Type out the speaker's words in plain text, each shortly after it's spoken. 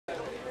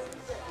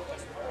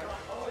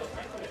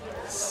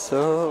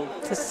So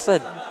this is a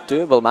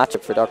doable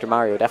matchup for Dr.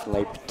 Mario,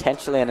 definitely.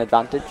 Potentially an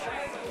advantage.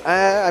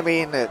 I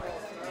mean,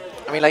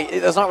 like,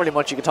 there's not really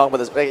much you can talk about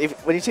this. Like,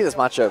 when you see this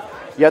matchup,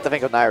 you have to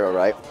think of Nairo,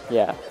 right?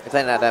 Yeah. He's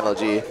playing at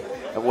MLG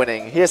and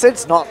winning. He has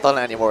since not done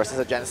it anymore since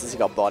at Genesis he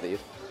got bodied.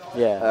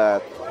 Yeah.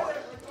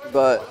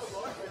 But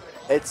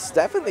it's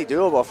definitely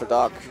doable for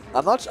Doc.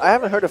 I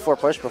haven't heard of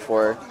Forpush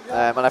before,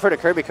 and I've heard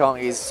of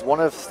kerbykong. He's one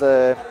of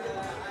the,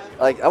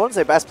 like, I wouldn't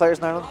say best players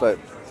in Ireland, but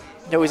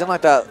you know, he's in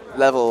like that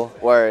level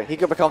where he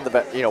could become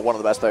one of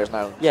the best players in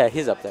Ireland. Yeah,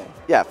 he's up there.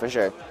 Yeah, for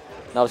sure.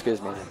 Not as good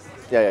as me.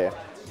 Yeah.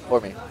 Or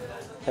me.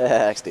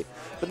 XD.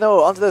 But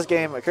no, onto this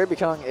game.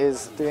 kerbykong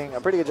is doing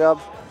a pretty good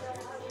job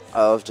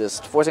of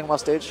just forcing him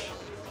off stage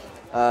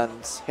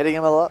and hitting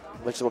him a lot,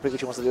 which is what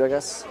Pikachu wants to do, I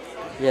guess.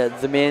 Yeah,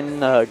 the main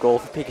goal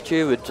for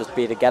Pikachu would just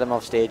be to get him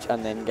off stage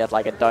and then get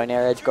like a down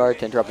air edge guard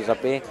to interrupt his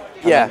up B, and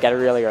then get a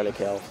really early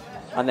kill.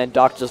 And then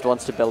Doc just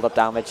wants to build up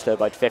damage to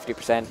about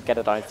 50%, get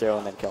a down throw,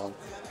 and then kill him.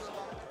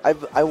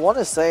 I want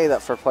to say that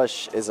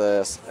Forpush is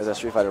a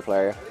Street Fighter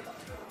player.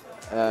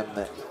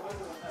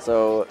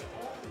 So,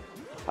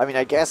 I mean,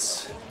 I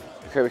guess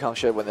kerbykong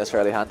should win this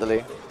fairly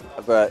handily,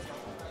 but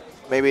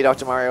maybe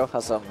Dr. Mario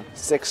has some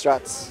sick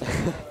strats.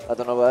 I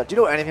don't know about. Do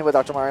you know anything about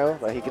Dr. Mario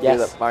that he can do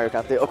that Mario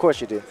can't do? Of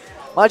course you do.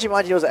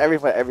 Maji knows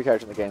everything about every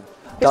character in the game.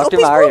 Dr.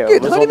 Mario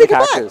was one of the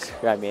characters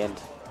who I mained.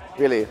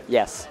 Really?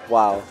 Yes.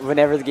 Wow.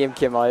 Whenever the game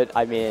came out,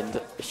 I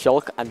mained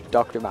Shulk and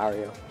Dr.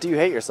 Mario. Do you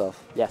hate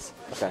yourself? Yes.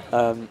 Okay.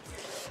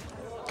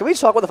 Can we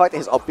just talk about the fact that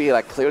his up B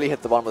like clearly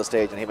hit the bottom of the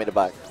stage and he made it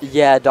back?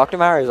 Yeah, Dr.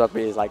 Mario's up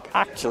B is like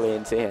actually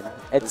insane.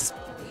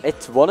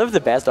 It's one of the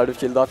best out of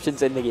shield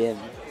options in the game.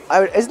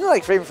 Isn't it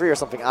like frame free or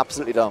something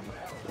absolutely dumb?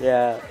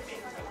 Yeah.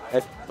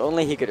 If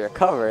only he could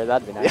recover,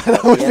 that'd be nice. Yeah,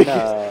 that would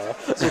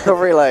be his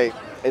recovery like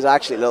is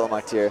actually a little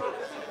max here.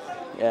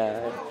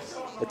 Yeah,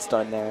 it's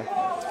done there.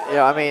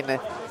 Yeah, I mean,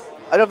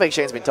 I don't think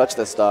Shane's been touched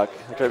this stock.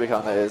 The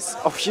kerbykong is.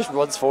 Oh, he just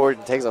runs forward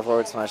and takes a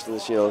forward smash to the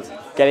shield.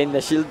 Getting the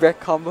shield break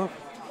combo.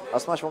 I'll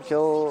smash won't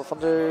kill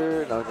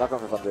Thunder. No, not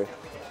going for Thunder.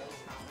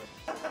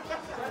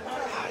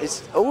 He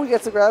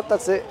gets the grab.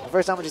 That's it. The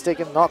first damage he's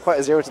taken, not quite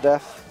a 0 to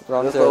death.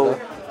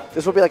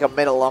 This will be like a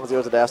minute long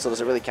 0 to death, so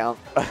does it really count?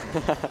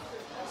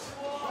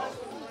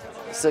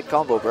 Sick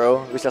combo,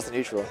 bro. Reach just the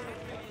neutral.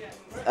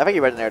 I think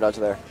he read an air dodge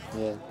there.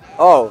 Yeah.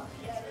 Oh!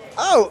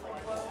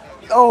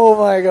 Oh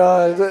my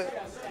god.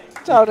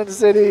 Down in the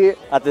city.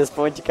 At this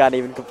point, you can't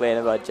even complain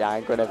about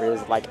Jank whenever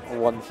he's like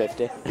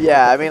 150.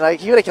 Yeah, I mean,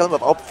 like, you gotta kill him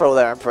with up throw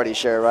there, I'm pretty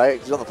sure,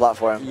 right? He's on the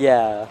platform.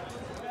 Yeah.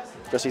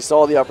 Just he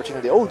saw the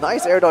opportunity. Oh,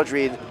 nice air dodge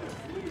read.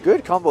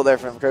 Good combo there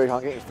from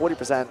kerbykong, getting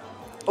 40%.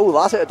 Oh,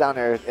 last hit down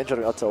there, intro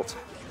to up tilt.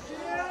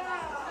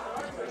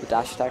 The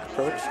dash attack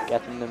approach,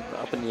 getting them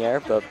up in the air,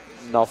 but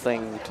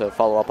nothing to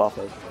follow up off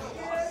of.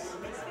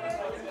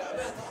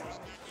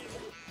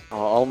 Oh,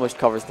 almost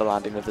covers the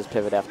landing with his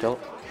pivot F tilt.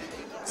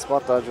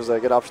 Spot dodge was a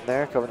good option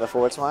there, covering the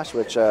forward smash,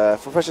 which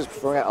Forpush is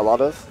performing a lot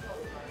of.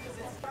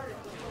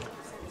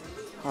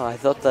 Oh, I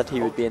thought that he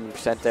would be in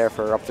percent there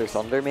for up through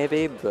Thunder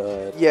maybe,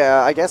 but...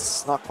 Yeah, I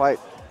guess not quite.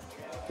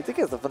 You think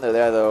it's the Thunder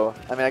there though.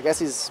 I mean, I guess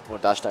he's more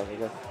dash attack.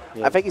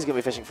 Yeah. I think he's going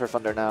to be fishing for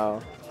Thunder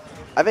now.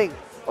 I think...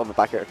 Oh, I'm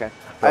back here, okay.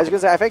 I was going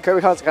to say, I think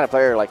kerbykong's the kind of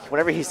player, like,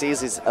 whenever he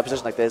sees a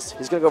position like this,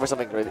 he's going to go for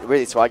something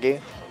really swaggy,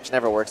 which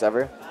never works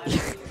ever.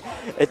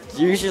 It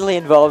usually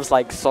involves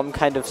like some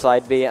kind of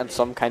side B and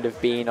some kind of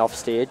being off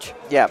stage.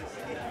 Yeah.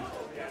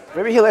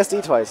 Maybe he'll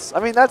SD twice. I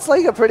mean, that's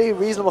like a pretty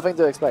reasonable thing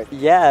to expect.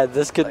 Yeah,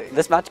 this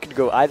match could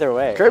go either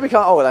way.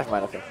 kerbykong, oh, never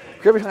mind, okay.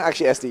 kerbykong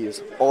actually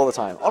SDs all the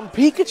time. On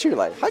Pikachu,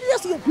 like, how do you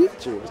SD on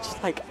Pikachu? It's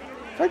just like...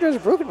 Character has a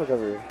broken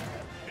recovery.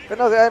 But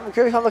no,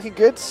 kerbykong looking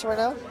good right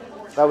now.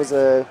 That was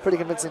a pretty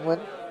convincing win.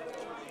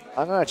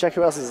 I'm going to check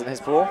who else is in his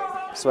pool,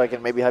 so I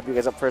can maybe help you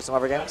guys up for some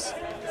other games.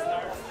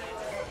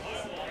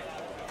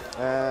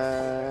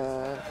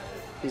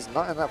 He's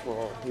not in that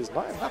pool. He's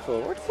not in that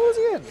pool. What pool is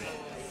he in?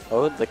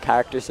 Oh, the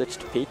character switch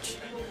to Peach.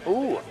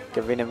 Ooh.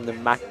 Giving him the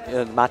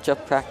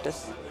matchup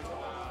practice.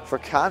 For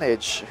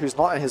Carnage, who's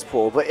not in his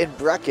pool, but in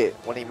bracket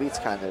when he meets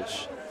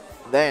Carnage.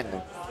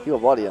 Then he will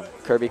body him.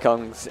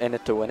 kerbykong's in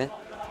it to win it.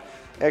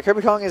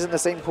 kerbykong is in the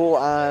same pool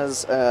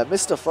as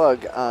Mr.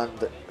 Fug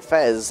and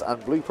Fez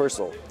and Blue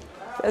Purcell.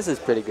 Fez is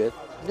pretty good.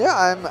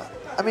 Yeah,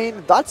 I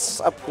mean, that's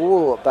a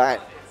pool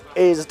that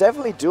is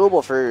definitely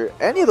doable for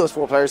any of those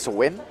 4 players to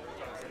win.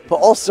 But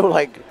also,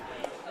 like,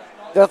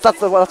 that's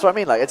what I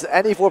mean. Like, it's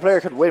any 4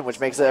 player could win, which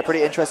makes it a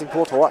pretty interesting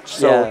pool to watch.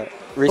 So, yeah,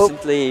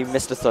 recently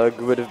Mr.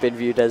 Thug would have been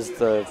viewed as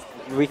the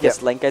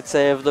weakest link, I'd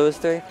say, of those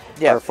 3.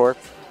 Yeah. Or 4.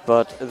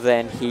 But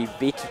then he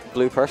beat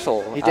Blue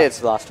Purcell at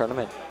the last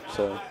tournament.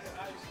 So.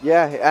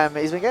 Yeah,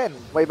 he's been getting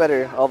way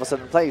better all of a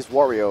sudden. Plays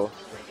Wario.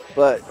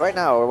 But right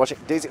now, we're watching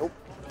Daisy. Oh,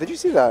 did you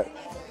see that?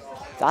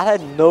 That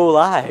had no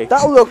lag.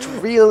 That looked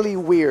really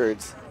weird.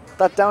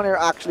 That down air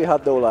actually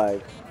had no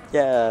lag.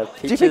 Yeah.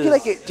 Do you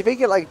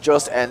think it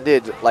just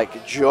ended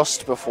like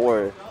just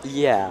before?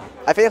 Yeah.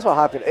 I think that's what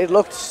happened. It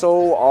looked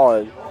so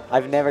odd.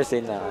 I've never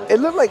seen that. It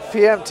looked like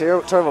PM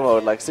turbo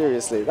mode. Like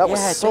seriously, that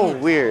was so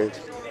weird.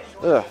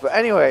 Ugh. But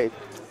anyway,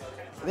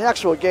 in the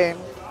actual game,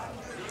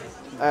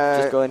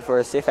 Just going for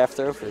a safe F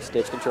throw for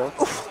stage control.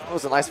 That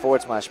was a nice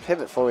forward smash.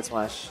 Pivot forward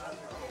smash.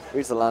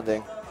 Reads the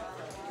landing.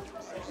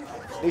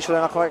 Neutral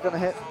not quite going to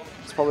hit.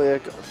 It's probably a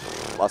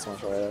last one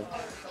right there.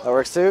 That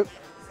works too.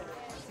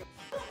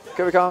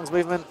 kerbykong's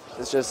movement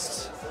is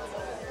just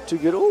too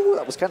good. Oh,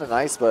 that was kind of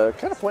nice, but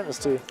kind of pointless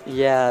too.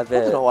 Yeah, I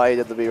don't know why he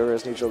did the B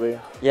reverse neutral B.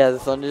 Yeah, the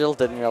Thunder Drill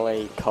didn't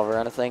really cover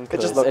anything.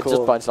 It just looked cool. It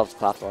just bounced off the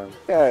platform.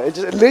 Yeah, it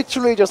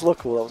literally just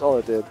looked cool. That was all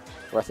it did.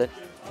 Worth it.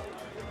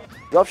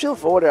 The up shield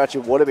forward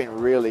actually would have been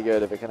really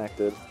good if it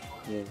connected.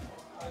 Yeah.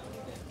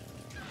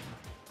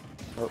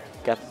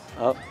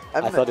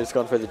 I thought he was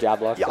going for the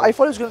jab lock. Yeah, I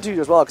thought he was going to do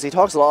as well, because he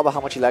talks a lot about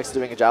how much he likes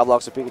doing a jab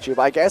locks with Pikachu,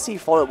 but I guess he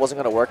thought it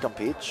wasn't going to work on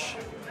Peach.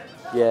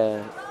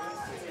 Yeah.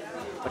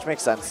 Which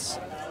makes sense.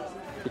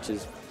 Which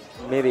is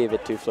maybe a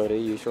bit too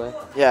floaty usually.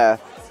 Yeah.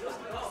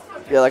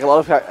 Yeah, like a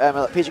lot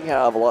of Peach can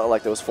have a lot of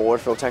like those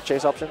forward throw tech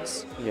chase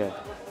options. Yeah.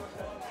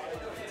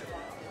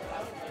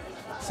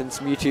 Since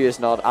Mewtwo is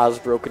not as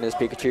broken as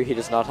Pikachu, he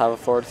does not have a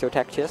forward throw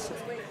tech chase.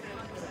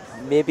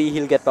 Maybe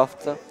he'll get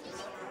buffed though.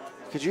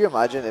 Could you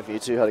imagine if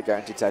Mewtwo had a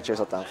guaranteed tech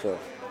chase up down throw?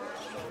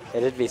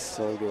 It'd be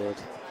so good.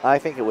 I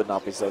think it would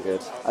not be so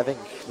good. I think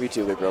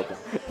Mewtwo would be broken.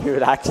 He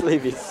would actually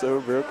be so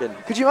broken.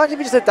 Could you imagine if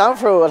he just did down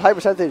throw at high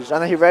percentage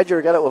and then he read you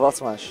or get it with up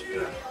smash?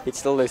 He'd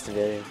still lose to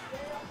Varian.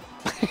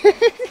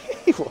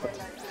 He would.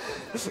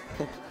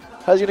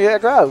 How's he going to get a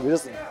grab? He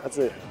doesn't. That's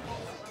it.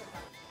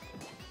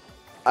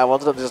 I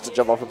wanted him just to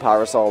jump off a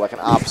parasol like an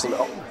absolute...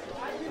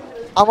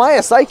 Am I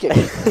a psychic?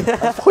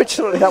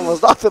 Unfortunately, that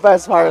was not the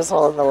best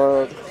parasol in the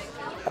world.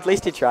 At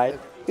least he tried.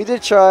 He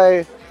did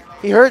try.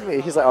 He heard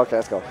me. He's like, okay,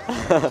 let's go.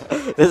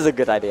 This is a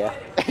good idea.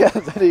 Yeah,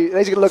 then he's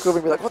going to look over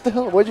and be like, what the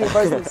hell? Why'd you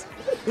advise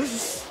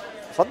this?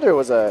 Thunder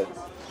was a...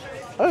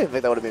 I don't even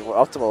think that would have been more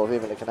optimal if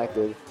even it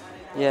connected.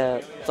 Yeah,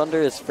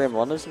 Thunder is frame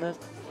 1, isn't it?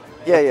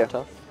 Yeah, yeah.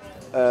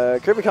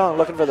 kerbykong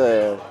looking for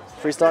the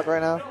free stock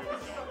right now.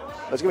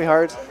 It's going to be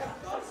hard.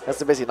 Has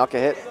to basically not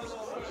get hit.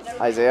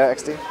 Isaiah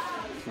XD.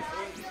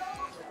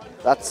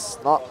 That's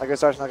not a good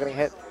start, not getting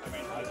hit.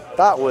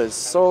 That was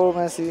so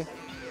messy.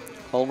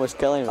 Almost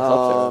killing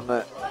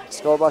him.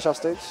 Skull Bash off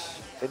stage.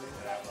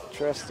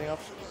 Interesting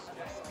option.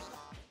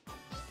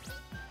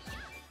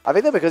 I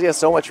think that because he has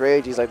so much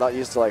rage, he's like not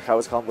used to like how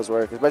his combos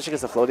work, especially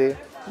because the floaty.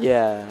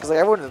 Yeah. Because like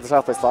everyone in the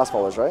South plays class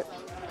followers, right?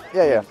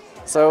 Yeah, yeah.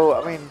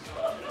 So I mean,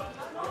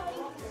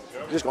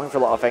 you're just going for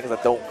a lot of things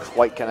that don't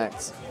quite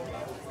connect.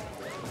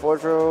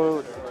 Forward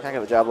throw, can't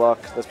get the jab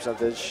lock. This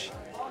percentage.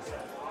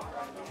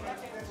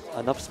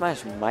 An up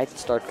smash might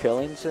start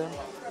killing soon.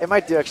 It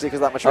might do actually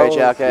because that much rage.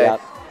 Yeah, okay. Yeah.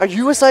 Are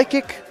you a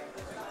psychic?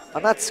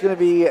 And that's going to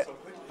be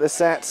the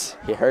set.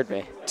 He heard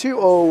me.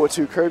 2-0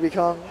 to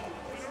kerbykong.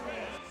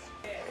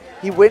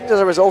 He wins as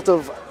a result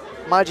of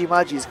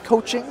Magi's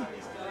coaching.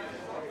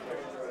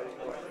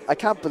 I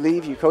can't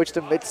believe you coached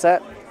him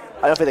mid-set.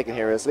 I don't think they can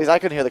hear us. At least I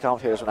couldn't hear the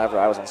commentators whenever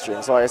I was on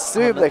stream, so I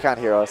assume they can't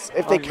hear us.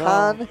 If they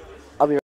can, I'll be